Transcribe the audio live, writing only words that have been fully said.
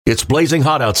It's blazing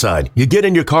hot outside. You get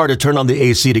in your car to turn on the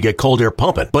AC to get cold air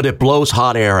pumping, but it blows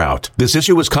hot air out. This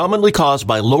issue is commonly caused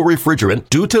by low refrigerant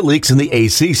due to leaks in the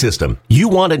AC system. You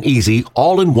want an easy,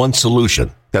 all-in-one solution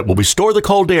that will restore the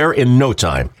cold air in no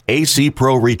time. AC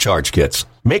Pro Recharge Kits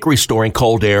make restoring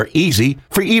cold air easy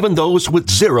for even those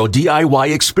with zero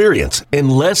DIY experience in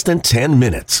less than 10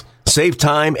 minutes. Save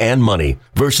time and money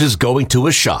versus going to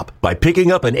a shop by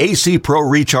picking up an AC Pro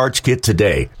Recharge Kit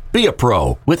today. Be a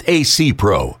pro with AC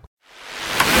Pro.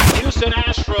 Houston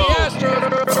Astros.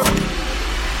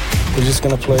 We're just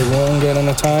going to play one game at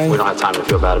a time. We don't have time to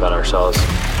feel bad about ourselves.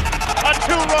 A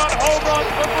two-run home run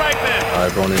for Bregman.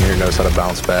 Everyone in here knows how to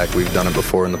bounce back. We've done it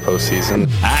before in the postseason.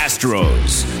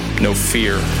 Astros. No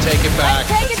fear. Take it back.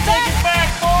 Take it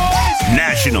back, boys.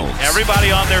 Nationals.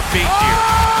 Everybody on their feet here.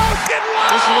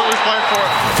 This is what we play for.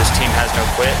 This team has no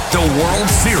quit. The World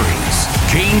Series.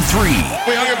 Game 3.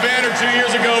 We hung a banner 2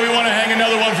 years ago. We want to hang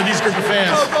another one for these group of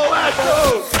fans. Go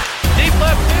Astros! Deep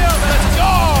left field. Let's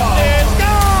go! It's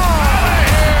gone!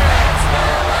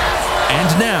 And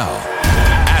now,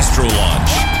 Astro Launch.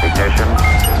 Ignition.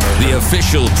 The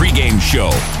official pregame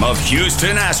show of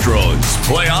Houston Astros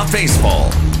playoff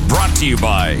baseball. Brought to you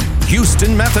by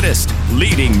Houston Methodist,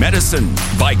 leading medicine,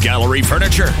 by Gallery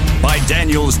Furniture, by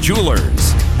Daniels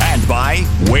Jewelers, and by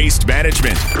Waste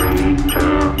Management. 3, 2,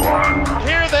 1.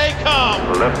 Here they come.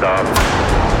 Liftoff.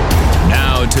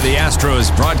 Now to the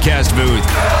Astros broadcast booth.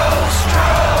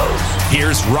 Astros!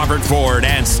 Here's Robert Ford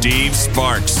and Steve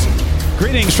Sparks.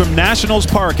 Greetings from Nationals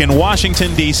Park in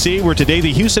Washington, D.C., where today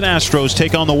the Houston Astros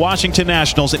take on the Washington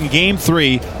Nationals in Game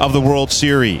 3 of the World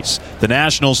Series. The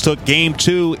Nationals took Game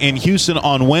 2 in Houston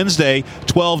on Wednesday,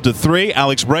 12-3.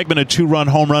 Alex Bregman, a two-run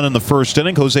home run in the first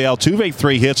inning. Jose Altuve,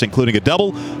 3 hits, including a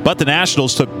double. But the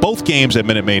Nationals took both games at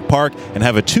Minute Maid Park and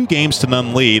have a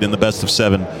 2-0 lead in the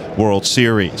best-of-7 World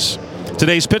Series.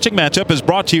 Today's pitching matchup is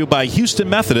brought to you by Houston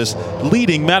Methodist,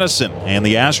 leading medicine. And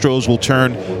the Astros will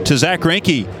turn to Zack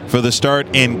Greinke for the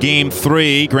start in Game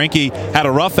 3. Greinke had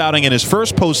a rough outing in his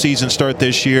first postseason start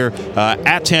this year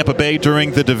at Tampa Bay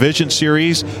during the division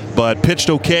series, but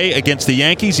pitched okay against the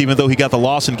Yankees, even though he got the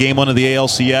loss in Game 1 of the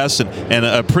ALCS, and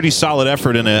a pretty solid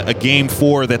effort in a Game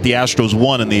 4 that the Astros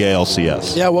won in the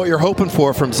ALCS. Yeah, what you're hoping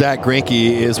for from Zack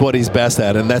Greinke is what he's best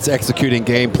at, and that's executing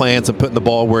game plans and putting the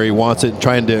ball where he wants it and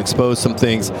trying to expose some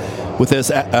things. With this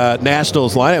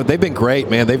Nationals lineup, they've been great,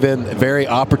 man. They've been very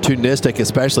opportunistic,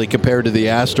 especially compared to the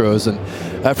Astros.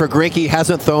 And for Greinke, he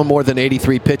hasn't thrown more than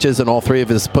 83 pitches in all 3 of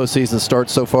his postseason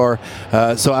starts so far.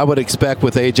 So I would expect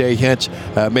with A.J. Hinch,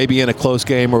 maybe in a close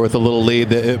game or with a little lead,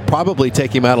 that it probably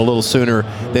take him out a little sooner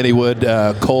than he would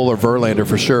Cole or Verlander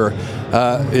for sure.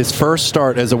 His first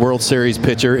start as a World Series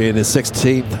pitcher in his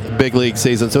 16th big league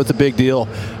season. So it's a big deal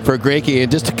for Greinke.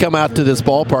 And just to come out to this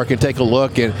ballpark and take a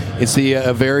look and see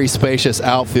a very spacious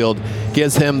outfield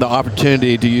gives him the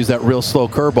opportunity to use that real slow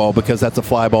curveball, because that's a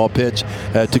fly ball pitch,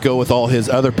 to go with all his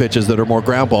other pitches that are more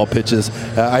ground ball pitches.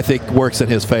 I think works in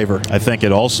his favor. I think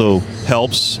it also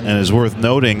helps, and is worth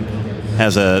noting,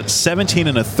 has a 17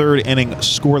 1/3 inning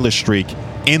scoreless streak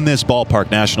in this ballpark,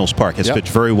 Nationals Park. Has pitched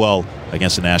very well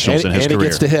against the Nationals in his career. And he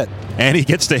gets to hit. And he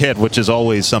gets to hit, which is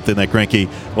always something that Greinke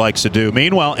likes to do.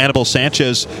 Meanwhile, Anibal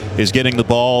Sanchez is getting the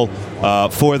ball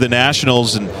for the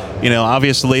Nationals. And, you know,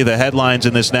 obviously the headlines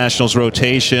in this Nationals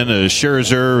rotation is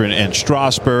Scherzer and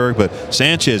Strasburg. But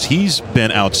Sanchez, he's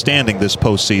been outstanding this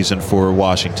postseason for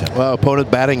Washington. Well,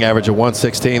 opponent batting average of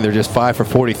 116. They're just 5 for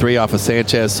 43 off of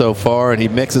Sanchez so far. And he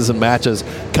mixes and matches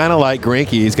kind of like Greinke.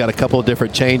 He's got a couple of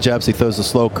different changeups. He throws a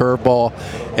slow curveball.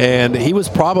 And he was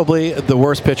probably the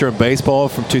worst pitcher in baseball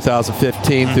from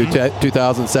 2015 through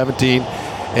 2017,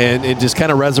 and it just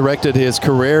kind of resurrected his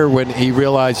career when he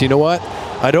realized, you know what,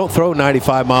 I don't throw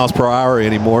 95 miles per hour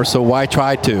anymore, so why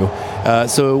try to?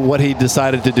 So what he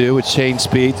decided to do was change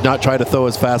speeds, not try to throw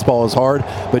his fastball as hard,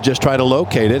 but just try to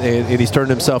locate it, and he's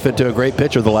turned himself into a great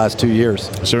pitcher the last 2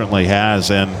 years. Certainly has.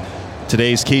 And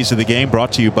today's keys to the game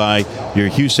brought to you by your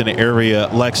Houston area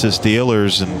Lexus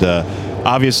dealers. And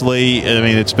obviously, I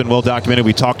mean, it's been well documented.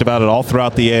 We talked about it all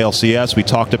throughout the ALCS. We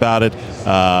talked about it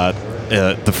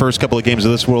the first couple of games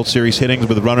of this World Series, hitting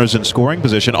with runners in scoring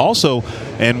position. Also,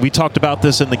 and we talked about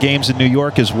this in the games in New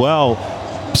York as well,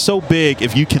 so big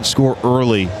if you can score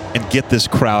early and get this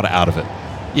crowd out of it.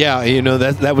 Yeah, you know,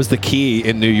 that was the key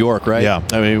in New York, right? Yeah.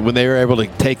 I mean, when they were able to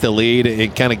take the lead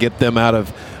and kind of get them out of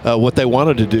what they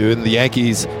wanted to do, and the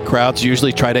Yankees crowds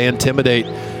usually try to intimidate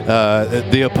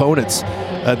the opponents.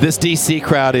 this DC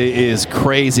crowd is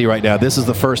crazy right now. This is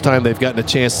the first time they've gotten a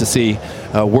chance to see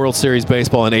World Series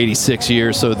baseball in 86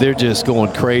 years, so they're just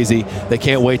going crazy. They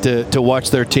can't wait to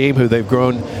watch their team, who they've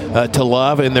grown to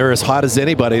love, and they're as hot as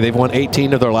anybody. They've won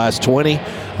 18 of their last 20.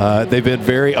 They've been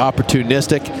very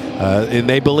opportunistic, and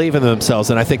they believe in themselves,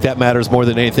 and I think that matters more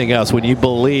than anything else. When you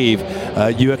believe,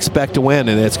 you expect to win,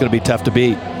 and it's going to be tough to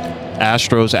beat.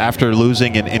 Astros after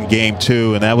losing in Game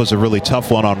 2, and that was a really tough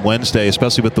one on Wednesday,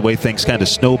 especially with the way things kind of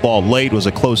snowballed late. It was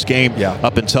a close game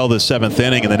up until the 7th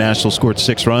inning, and the Nationals scored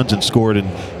 6 runs and scored in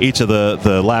each of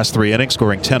the last 3 innings,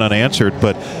 scoring 10 unanswered.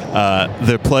 But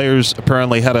the players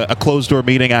apparently had a closed-door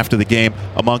meeting after the game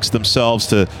amongst themselves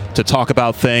to talk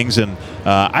about things, and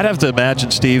I'd have to imagine,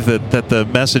 Steve, that the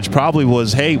message probably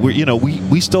was, hey,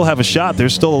 we still have a shot.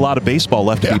 There's still a lot of baseball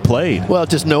left to be played. Well,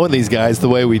 just knowing these guys the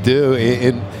way we do,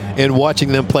 and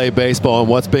watching them play baseball and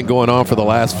what's been going on for the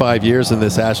last 5 years in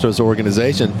this Astros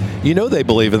organization, they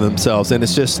believe in themselves, and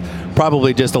it's just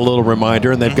probably just a little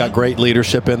reminder. And they've got great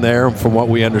leadership in there. From what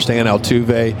we understand,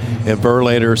 Altuve and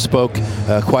Verlander spoke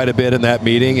quite a bit in that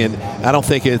meeting, and I don't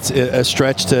think it's a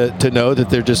stretch to know that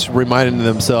they're just reminding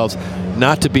themselves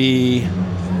not to be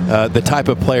the type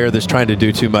of player that's trying to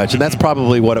do too much. And that's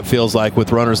probably what it feels like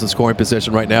with runners in scoring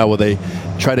position right now, where they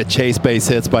try to chase base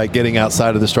hits by getting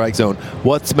outside of the strike zone.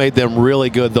 What's made them really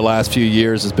good the last few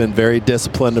years has been very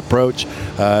disciplined approach.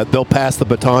 They'll pass the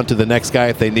baton to the next guy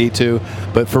if they need to,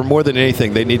 but for more than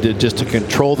anything, they need to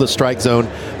control the strike zone.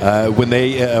 When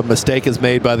a mistake is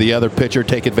made by the other pitcher,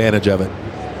 take advantage of it.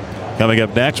 Coming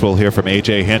up next, we'll hear from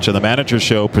A.J. Hinch on the Manager's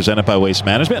Show presented by Waste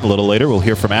Management. A little later, we'll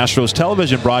hear from Astros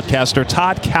television broadcaster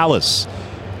Todd Kalas.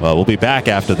 Well, we'll be back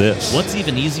after this. What's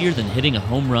even easier than hitting a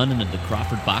home run into the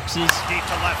Crawford boxes? Deep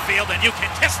to left field, and you can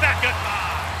kiss that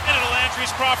goodbye into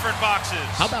Landry's Crawford boxes.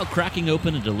 How about cracking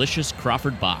open a delicious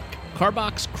Crawford Bach?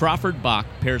 Carbox Crawford Bach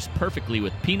pairs perfectly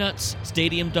with peanuts,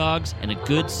 stadium dogs, and a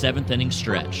good 7th inning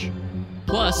stretch.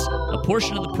 Plus, a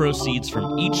portion of the proceeds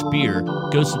from each beer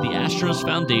goes to the Astros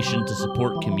Foundation to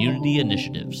support community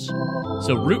initiatives.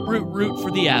 So root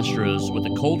for the Astros with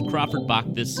a cold Crawford Bach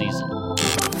this season.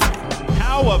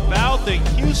 How about the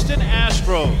Houston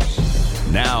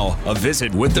Astros? Now, a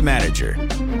visit with the manager.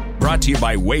 Brought to you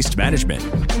by Waste Management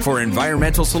for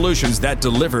environmental solutions that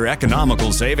deliver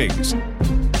economical savings.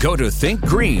 Go to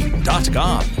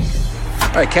thinkgreen.com.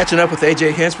 All right, catching up with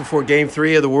A.J. Hinch before Game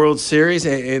 3 of the World Series.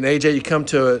 And A.J., you come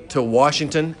to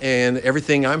Washington, and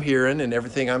everything I'm hearing and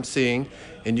everything I'm seeing,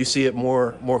 and you see it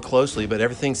more closely, but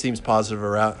everything seems positive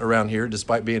around here,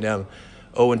 despite being down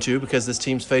 0-2, because this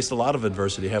team's faced a lot of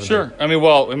adversity, haven't they? Sure. I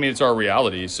mean, it's our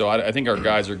reality. So I think our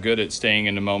guys are good at staying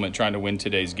in the moment, trying to win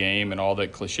today's game and all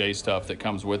that cliche stuff that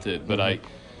comes with it. But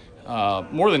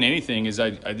more than anything is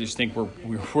I just think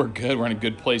we're good. We're in a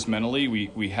good place mentally.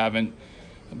 We haven't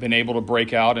been able to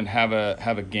break out and have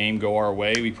a game go our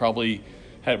way. We probably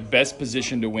had best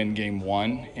position to win Game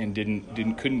 1 and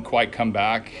couldn't quite come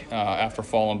back after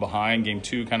falling behind. Game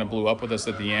 2 kind of blew up with us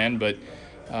at the end, but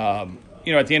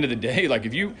at the end of the day, like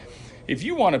if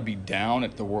you want to be down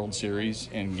at the World Series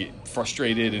and get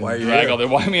frustrated and drag all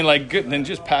that, good, then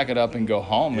just pack it up and go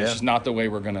home. Yeah. It's just not the way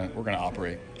we're gonna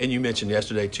operate. And you mentioned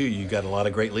yesterday too, you got a lot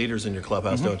of great leaders in your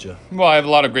clubhouse, don't you? Well, I have a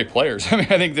lot of great players.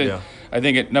 I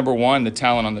think at number one, the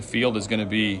talent on the field is going to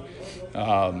be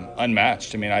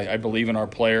unmatched. I mean, I believe in our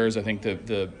players. I think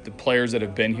the players that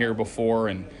have been here before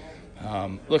and.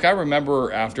 Look, I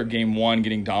remember after Game 1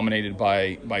 getting dominated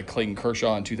by Clayton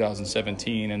Kershaw in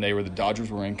 2017, and the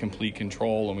Dodgers were in complete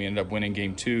control, and we ended up winning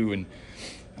Game 2. And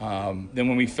then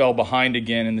when we fell behind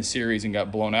again in the series and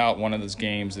got blown out one of those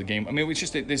games, it was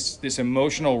just this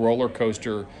emotional roller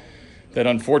coaster that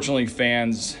unfortunately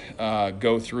fans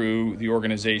go through, the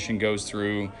organization goes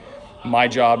through. My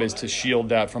job is to shield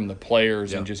that from the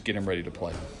players and just get them ready to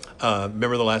play.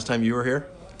 Remember the last time you were here?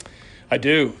 I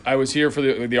do. I was here for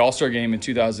the All-Star game in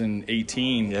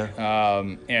 2018. Yeah.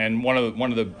 And one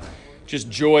of the just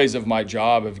joys of my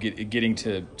job of getting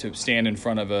to stand in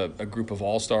front of a group of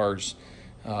All-Stars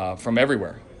from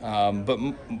everywhere.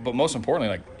 But most importantly,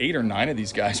 like 8 or 9 of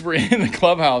these guys were in the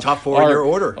clubhouse. Top 4 in your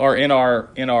order. Are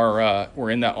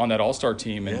we're on that All-Star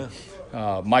team. And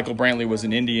Michael Brantley was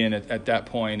an Indian at that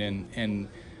point, and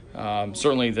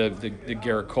certainly the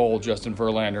Garrett Cole, Justin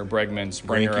Verlander, Bregman,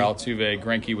 Springer, Altuve,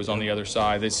 Greinke was on the other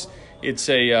side. It's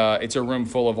a room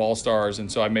full of all-stars,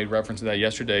 and so I made reference to that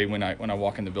yesterday when I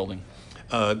walk in the building.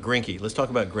 Greinke, let's talk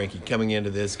about Greinke coming into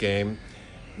this game.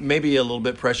 maybe a little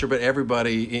bit pressure, but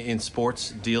everybody in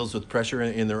sports deals with pressure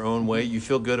in their own way. You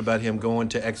feel good about him going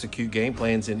to execute game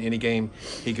plans in any game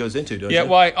he goes into, don't you? Yeah,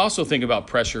 well, I also think about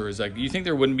pressure is like, you think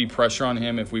there wouldn't be pressure on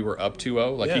him if we were up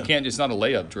 2-0? Like, you can't, it's not a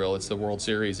layup drill. It's the World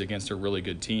Series against a really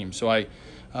good team. So I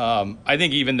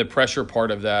think even the pressure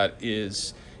part of that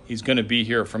is he's going to be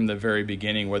here from the very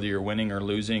beginning, whether you're winning or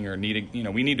losing or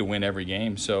we need to win every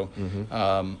game. So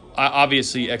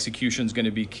obviously execution is going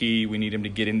to be key. We need him to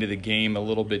get into the game a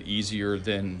little bit easier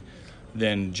than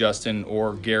Justin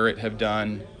or Garrett have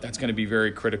done. That's going to be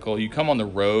very critical. You come on the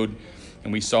road,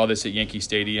 and we saw this at Yankee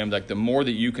Stadium, like the more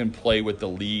that you can play with the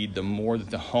lead, the more that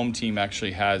the home team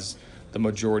actually has the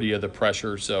majority of the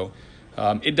pressure. So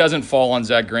it doesn't fall on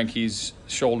Zach Greinke's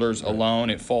shoulders alone.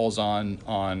 It falls on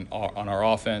our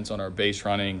offense, on our base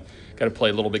running. Got to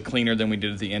play a little bit cleaner than we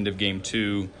did at the end of Game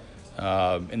 2.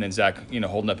 And then Zach,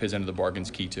 holding up his end of the bargain is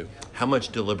key too. How much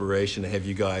deliberation have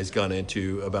you guys gone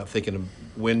into about thinking of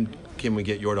when can we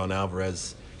get Yordan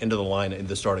Alvarez into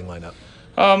the starting lineup?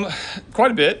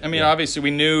 Quite a bit. I mean, obviously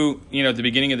we knew, at the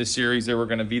beginning of the series there were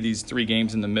going to be these 3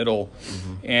 games in the middle,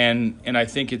 and I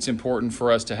think it's important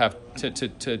for us to have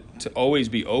to always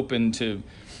be open to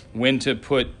when to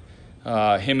put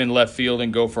him in left field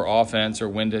and go for offense, or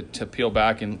when to peel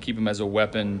back and keep him as a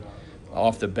weapon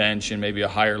off the bench and maybe a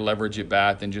higher leverage at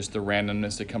bat than just the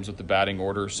randomness that comes with the batting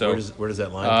order. So where does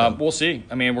that line come? We'll see.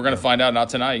 I mean, we're going to find out. Not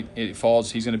tonight. It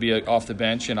falls. He's going to be off the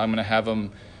bench, and I'm going to have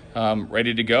him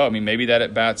ready to go. I mean, maybe that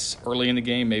at bats early in the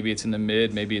game, maybe it's in the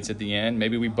mid, maybe it's at the end,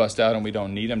 maybe we bust out and we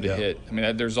don't need him to hit. I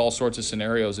mean, there's all sorts of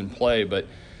scenarios in play, but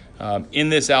in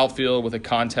this outfield with a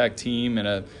contact team and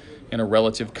a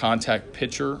relative contact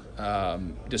pitcher,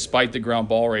 despite the ground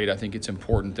ball rate, I think it's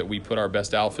important that we put our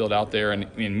best outfield out there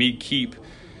and me keep,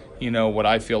 what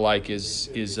I feel like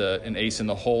is an ace in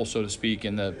the hole, so to speak,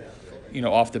 in the,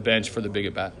 off the bench for the big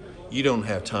at bat. You don't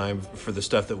have time for the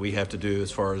stuff that we have to do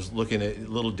as far as looking at a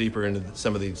little deeper into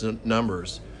some of these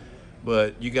numbers,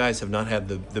 but you guys have not had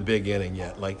the big inning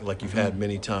yet, like you've had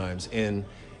many times, and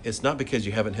it's not because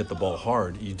you haven't hit the ball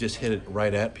hard. You just hit it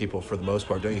right at people for the most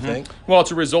part, don't you think? Well,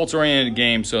 it's a results-oriented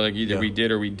game, so like either we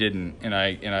did or we didn't, and I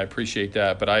appreciate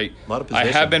that. But I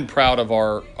have been proud of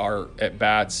our at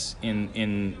bats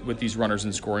in with these runners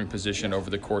in scoring position over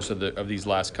the course of these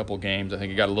last couple games. I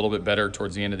think it got a little bit better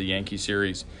towards the end of the Yankee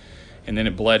series, and then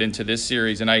it bled into this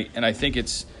series. And I think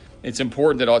it's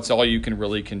important that it's all you can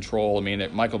really control. I mean,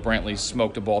 Michael Brantley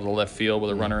smoked a ball to left field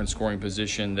with a runner in scoring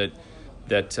position that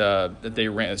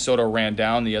Soto ran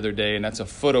down the other day, and that's a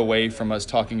foot away from us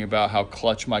talking about how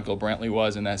clutch Michael Brantley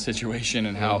was in that situation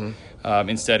and how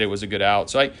instead it was a good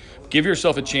out. So give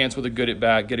yourself a chance with a good at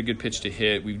bat, get a good pitch to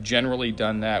hit. We've generally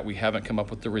done that. We haven't come up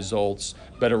with the results.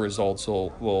 Better results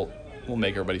will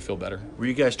make everybody feel better. Were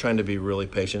you guys trying to be really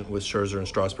patient with Scherzer and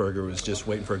Strasburg, or was just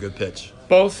waiting for a good pitch?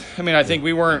 Both. I mean, I think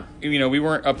we weren't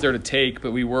up there to take,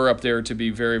 but we were up there to be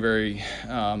very, very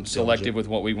selective with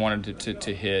what we wanted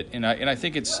to hit. And I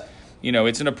think it's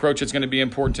an approach that's going to be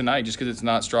important tonight. Just because it's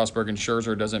not Strasburg and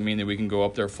Scherzer doesn't mean that we can go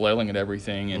up there flailing at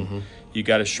everything. And you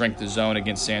got to shrink the zone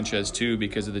against Sanchez too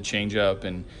because of the changeup.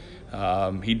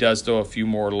 And he does throw a few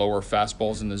more lower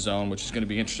fastballs in the zone, which is going to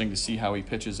be interesting to see how he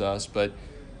pitches us. But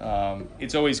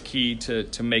it's always key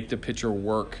to make the pitcher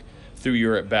work through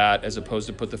your at-bat as opposed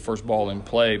to put the first ball in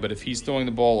play. But if he's throwing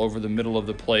the ball over the middle of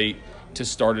the plate to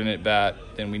start an at-bat,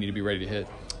 then we need to be ready to hit.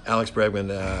 Alex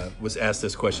Bregman was asked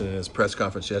this question in his press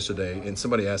conference yesterday, and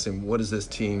somebody asked him, what does this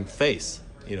team face,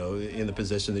 in the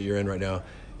position that you're in right now?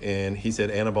 And he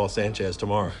said, Anibal Sanchez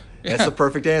tomorrow. Yeah. That's the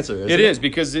perfect answer, isn't it? It is,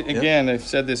 because, again, they've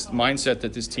said this mindset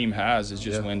that this team has is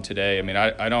just win today. I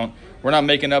mean, we're not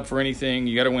making up for anything.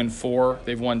 You got to win 4.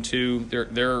 They've won 2.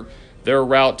 Their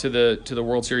route to the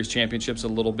World Series championship's a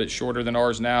little bit shorter than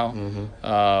ours now.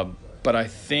 But I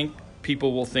think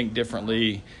people will think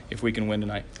differently if we can win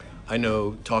tonight. I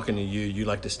know, talking to you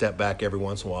like to step back every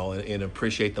once in a while and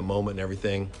appreciate the moment and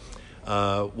everything.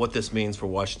 What this means for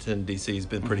Washington, D.C. has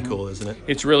been pretty cool, isn't it?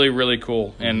 It's really, really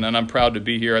cool, and I'm proud to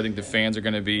be here. I think the fans are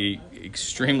going to be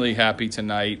extremely happy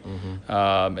tonight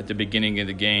at the beginning of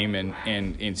the game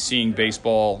and seeing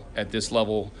baseball at this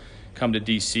level come to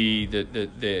D.C.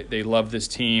 They love this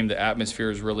team. The atmosphere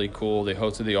is really cool. They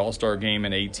hosted the All-Star game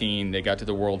in 2018. They got to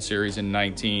the World Series in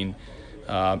 2019.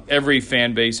 Every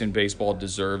fan base in baseball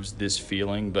deserves this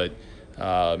feeling, but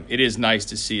it is nice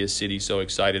to see a city so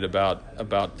excited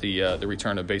about the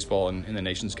return of baseball in the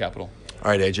nation's capital.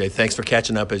 All right, AJ, thanks for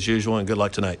catching up as usual, and good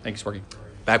luck tonight. Thanks, Sparky.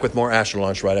 Back with more Astro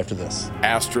Launch right after this.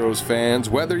 Astros fans,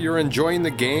 whether you're enjoying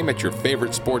the game at your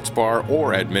favorite sports bar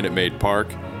or at Minute Maid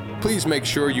Park, please make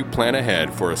sure you plan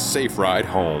ahead for a safe ride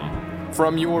home.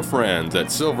 From your friends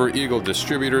at Silver Eagle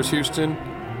Distributors Houston,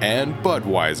 and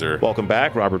Budweiser. Welcome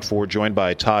back. Robert Ford joined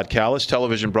by Todd Kalas,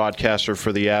 television broadcaster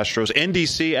for the Astros. In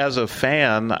D.C., as a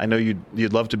fan, I know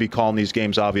you'd love to be calling these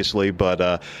games, obviously,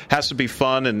 but has to be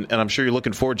fun, and I'm sure you're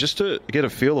looking forward just to get a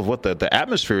feel of what the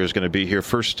atmosphere is going to be here.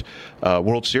 First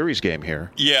World Series game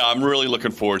here. Yeah, I'm really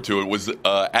looking forward to it. It was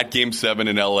at Game 7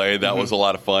 in L.A. That was a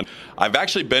lot of fun. I've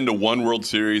actually been to one World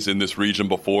Series in this region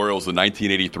before. It was the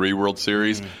 1983 World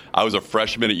Series. I was a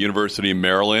freshman at University of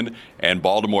Maryland, and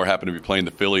Baltimore happened to be playing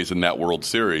the Phillies in that World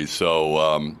Series.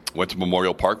 So went to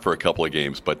Memorial Park for a couple of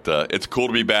games. But it's cool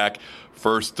to be back.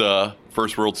 First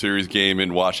World Series game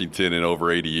in Washington in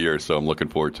over 80 years, so I'm looking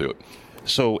forward to it.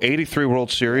 So 83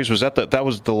 World Series, was that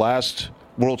was the last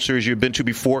World Series you'd been to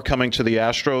before coming to the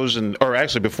Astros, or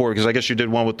actually before, because I guess you did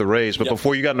one with the Rays, but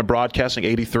before you got into broadcasting,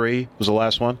 83 was the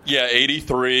last one? Yeah,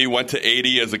 83, went to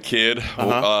 80 as a kid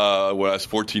when I was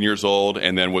 14 years old,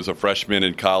 and then was a freshman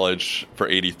in college for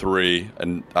 83,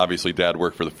 and obviously Dad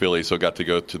worked for the Phillies, so got to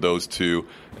go to those two,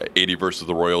 80 versus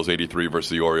the Royals, 83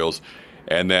 versus the Orioles,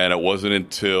 and then it wasn't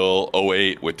until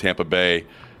 08 with Tampa Bay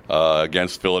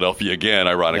against Philadelphia again,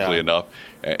 ironically enough,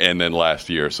 and then last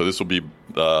year. So this will be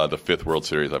the fifth World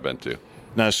Series I've been to.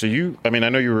 Now, so I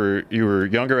know you were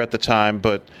younger at the time,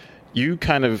 but you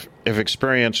kind of have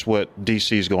experienced what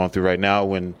DC is going through right now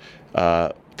when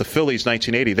the Phillies,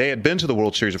 1980, they had been to the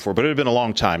World Series before, but it had been a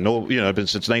long time. It had been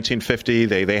since 1950.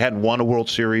 They hadn't won a World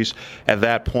Series at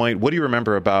that point. What do you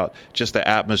remember about just the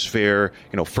atmosphere?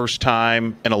 First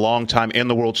time in a long time in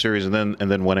the World Series, and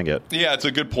then winning it. Yeah, it's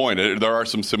a good point. There are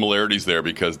some similarities there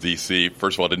because DC,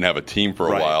 first of all, didn't have a team for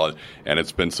a while, and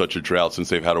it's been such a drought since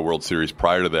they've had a World Series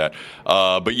prior to that.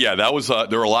 But yeah, that was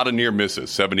there were a lot of near misses.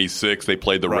 76, they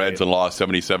played the Reds and lost.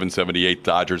 77, 78,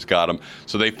 Dodgers got them.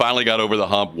 So they finally got over the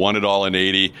hump, won it all in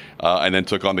 80. And then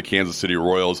took on the Kansas City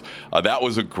Royals. That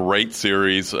was a great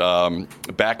series,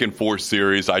 back and forth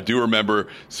series. I do remember,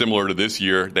 similar to this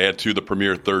year, they had two of the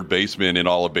premier third basemen in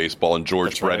all of baseball, and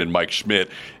George Brett and Mike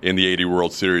Schmidt in the 80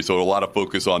 World Series. So a lot of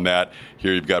focus on that.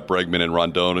 Here you've got Bregman and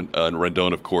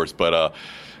Rendon, of course. But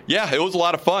yeah, it was a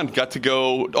lot of fun. Got to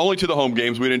go only to the home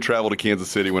games. We didn't travel to Kansas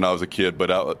City when I was a kid,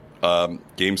 but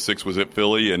Game 6 was at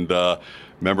Philly, and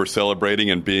remember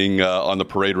celebrating and being on the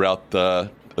parade route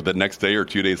the next day or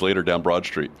 2 days later down Broad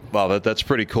Street. Wow, that's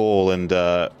pretty cool. And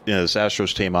this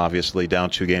Astros team obviously down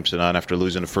 2-0 after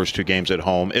losing the first two games at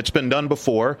home. It's been done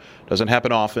before. Doesn't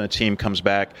happen often. A team comes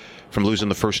back from losing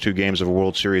the first two games of a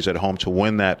World Series at home to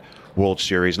win that World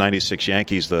Series. 96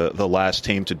 Yankees, the last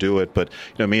team to do it. But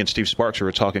me and Steve Sparks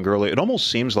were talking earlier. It almost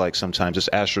seems like sometimes this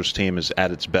Astros team is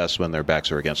at its best when their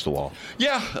backs are against the wall.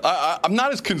 Yeah, I'm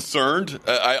not as concerned.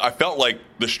 I felt like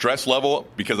the stress level,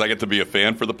 because I get to be a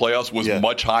fan for the playoffs, was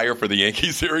much higher for the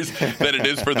Yankee series than it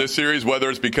is for this series. Whether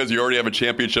it's because you already have a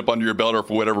championship under your belt or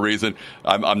for whatever reason,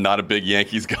 I'm not a big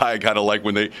Yankees guy. I kind of like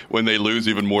when they lose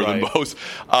even more than most.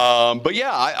 But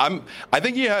yeah, I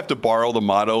think you have to borrow the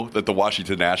motto that the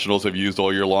Washington Nationals have used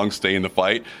all year long: stay in the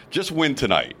fight. Just win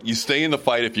tonight. You stay in the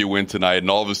fight if you win tonight, and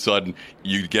all of a sudden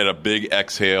you get a big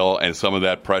exhale and some of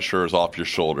that pressure is off your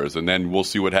shoulders. And then we'll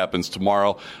see what happens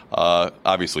tomorrow.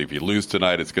 Obviously, if you lose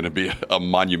tonight, it's going to be a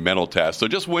monumental task. So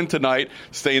just win tonight,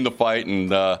 stay in the fight,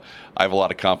 and I have a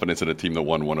lot of confidence in a team that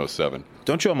won 107.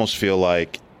 Don't you almost feel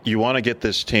like you want to get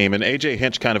this team, and A.J.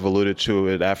 Hinch kind of alluded to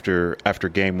it after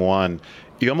Game 1,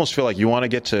 you almost feel like you want to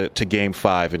get to Game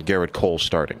 5 and Garrett Cole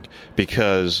starting,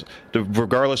 because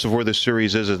regardless of where the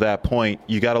series is at that point,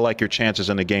 you got to like your chances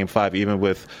in the Game 5, even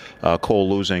with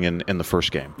Cole losing in the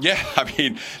first game. Yeah, I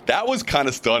mean, that was kind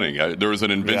of stunning. There was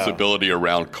an invincibility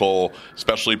around Cole,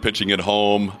 especially pitching at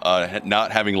home,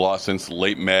 not having lost since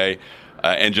late May.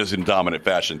 And just in dominant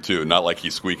fashion, too. Not like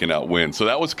he's squeaking out wins. So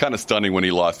that was kind of stunning when he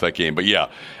lost that game. But, yeah,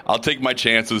 I'll take my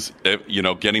chances,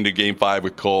 getting to Game 5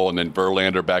 with Cole and then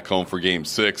Verlander back home for Game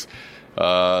 6.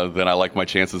 Then I like my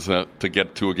chances to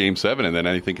get to a Game 7, and then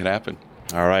anything can happen.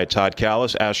 All right, Todd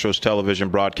Kalas, Astros television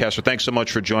broadcaster. Thanks so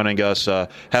much for joining us.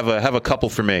 Have a couple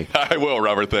for me. I will,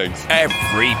 Robert. Thanks.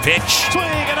 Every pitch. Swing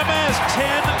and a miss.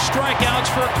 10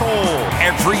 strikeouts for Cole.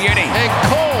 Every inning. And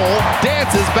Cole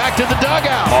dances back to the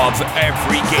dugout. Of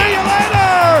every game. See you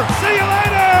later. See you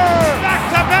later.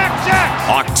 Back-to-back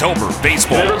Jacks. October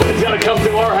baseball. Everybody's got to come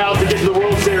to our house to get to the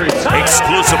World Series.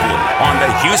 Exclusively on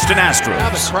the Houston Astros. Now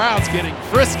the crowd's getting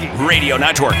frisky. Radio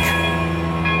Network.